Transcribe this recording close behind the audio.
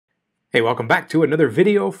Hey, welcome back to another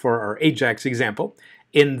video for our Ajax example.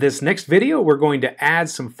 In this next video, we're going to add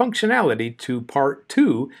some functionality to part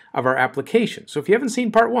 2 of our application. So if you haven't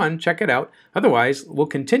seen part 1, check it out. Otherwise, we'll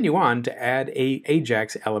continue on to add an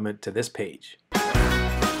Ajax element to this page.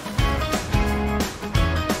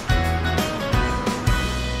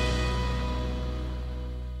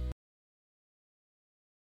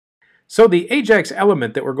 So the Ajax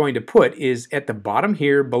element that we're going to put is at the bottom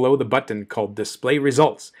here below the button called Display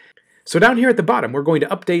Results. So down here at the bottom, we're going to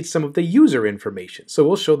update some of the user information. So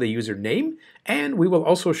we'll show the user name, and we will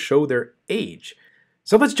also show their age.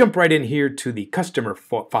 So let's jump right in here to the customer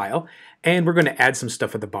file, and we're going to add some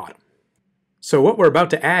stuff at the bottom. So what we're about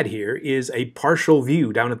to add here is a partial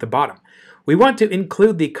view down at the bottom. We want to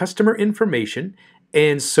include the customer information,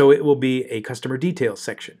 and so it will be a customer details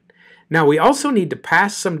section. Now we also need to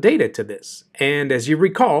pass some data to this, and as you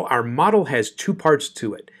recall, our model has two parts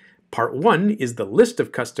to it. Part 1 is the list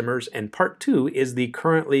of customers, and Part 2 is the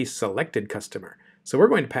currently selected customer. So we're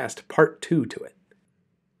going to pass Part 2 to it.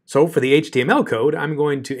 So for the HTML code, I'm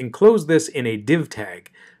going to enclose this in a div tag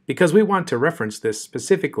because we want to reference this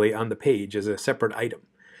specifically on the page as a separate item.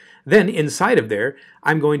 Then inside of there,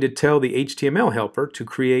 I'm going to tell the HTML helper to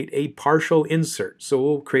create a partial insert. So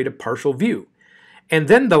we'll create a partial view. And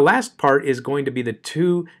then the last part is going to be the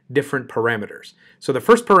two different parameters. So the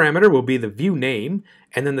first parameter will be the view name,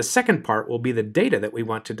 and then the second part will be the data that we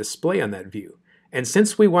want to display on that view. And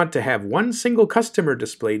since we want to have one single customer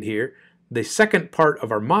displayed here, the second part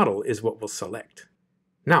of our model is what we'll select.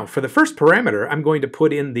 Now for the first parameter, I'm going to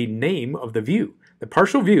put in the name of the view. The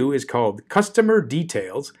partial view is called Customer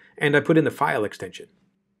Details, and I put in the file extension.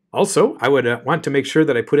 Also, I would want to make sure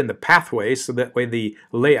that I put in the pathway so that way the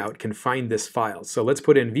layout can find this file. So let's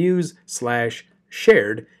put in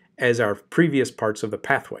views/shared as our previous parts of the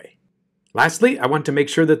pathway. Lastly, I want to make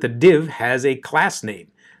sure that the div has a class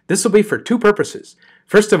name. This will be for two purposes.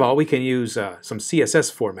 First of all, we can use some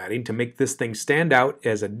CSS formatting to make this thing stand out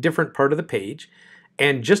as a different part of the page.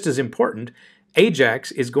 And just as important,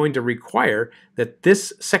 Ajax is going to require that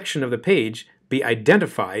this section of the page be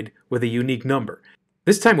identified with a unique number.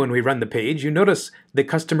 This time when we run the page, you notice the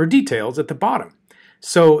customer details at the bottom.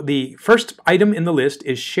 So the first item in the list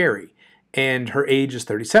is Sherry, and her age is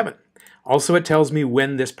 37. Also, it tells me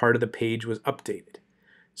when this part of the page was updated.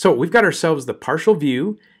 So we've got ourselves the partial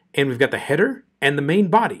view, and we've got the header and the main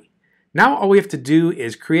body. Now all we have to do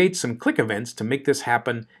is create some click events to make this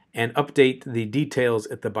happen and update the details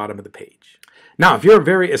at the bottom of the page. Now, if you're a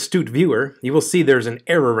very astute viewer, you will see there's an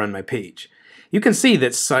error on my page. You can see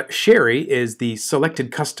that Sherry is the selected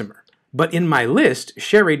customer, but in my list,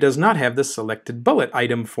 Sherry does not have the selected bullet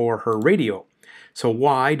item for her radio. So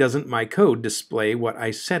why doesn't my code display what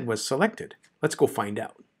I said was selected? Let's go find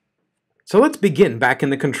out. So let's begin back in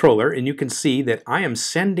the controller, and you can see that I am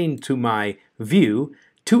sending to my view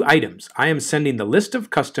two items. I am sending the list of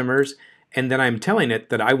customers, and then I'm telling it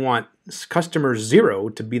that I want customer 0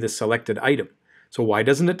 to be the selected item. So why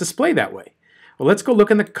doesn't it display that way? Well, let's go look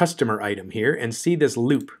in the customer item here and see this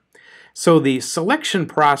loop. So the selection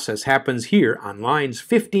process happens here on lines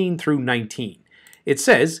 15 through 19. It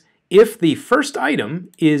says, if the first item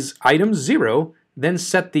is item 0, then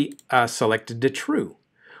set the selected to true.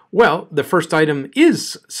 Well, the first item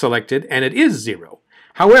is selected and it is 0.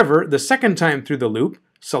 However, the second time through the loop,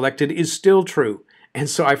 selected is still true. And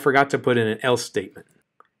so I forgot to put in an else statement.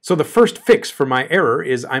 So the first fix for my error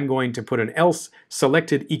is I'm going to put an else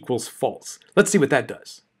selected equals false. Let's see what that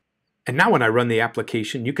does. And now when I run the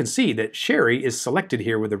application, you can see that Sherry is selected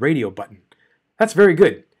here with the radio button. That's very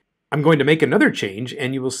good. I'm going to make another change,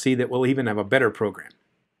 and you will see that we'll even have a better program.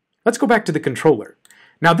 Let's go back to the controller.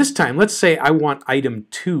 Now this time, let's say I want item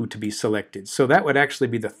 2 to be selected. So that would actually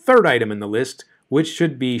be the third item in the list, which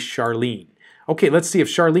should be Charlene. Okay, let's see if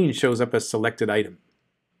Charlene shows up as selected item.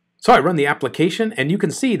 So I run the application, and you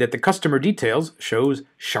can see that the customer details shows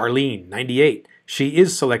Charlene, 98. She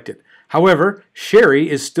is selected. However,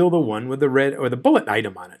 Sherry is still the one with the red or the bullet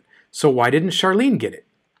item on it. So why didn't Charlene get it?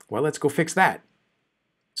 Well, let's go fix that.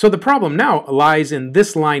 So the problem now lies in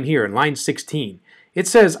this line here, in line 16. It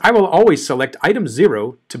says, I will always select item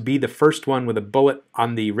 0 to be the first one with a bullet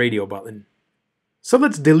on the radio button. So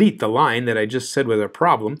let's delete the line that I just said was a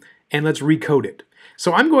problem, and let's recode it.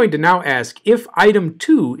 So I'm going to now ask if item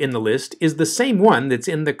 2 in the list is the same one that's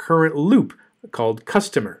in the current loop called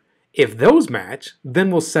customer. If those match, then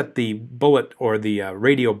we'll set the bullet or the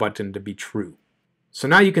radio button to be true. So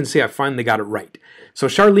now you can see I finally got it right. So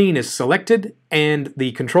Charlene is selected, and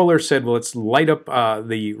the controller said, well, let's light up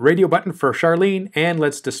the radio button for Charlene, and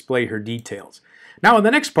let's display her details. Now in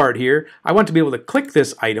the next part here, I want to be able to click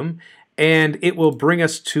this item, and it will bring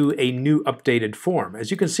us to a new updated form.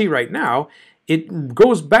 As you can see right now, it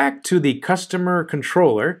goes back to the customer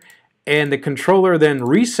controller, and the controller then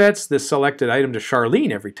resets the selected item to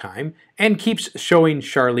Charlene every time and keeps showing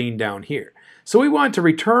Charlene down here. So we want to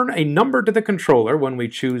return a number to the controller when we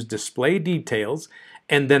choose display details,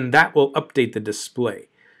 and then that will update the display.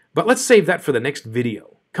 But let's save that for the next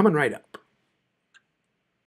video. Coming right up.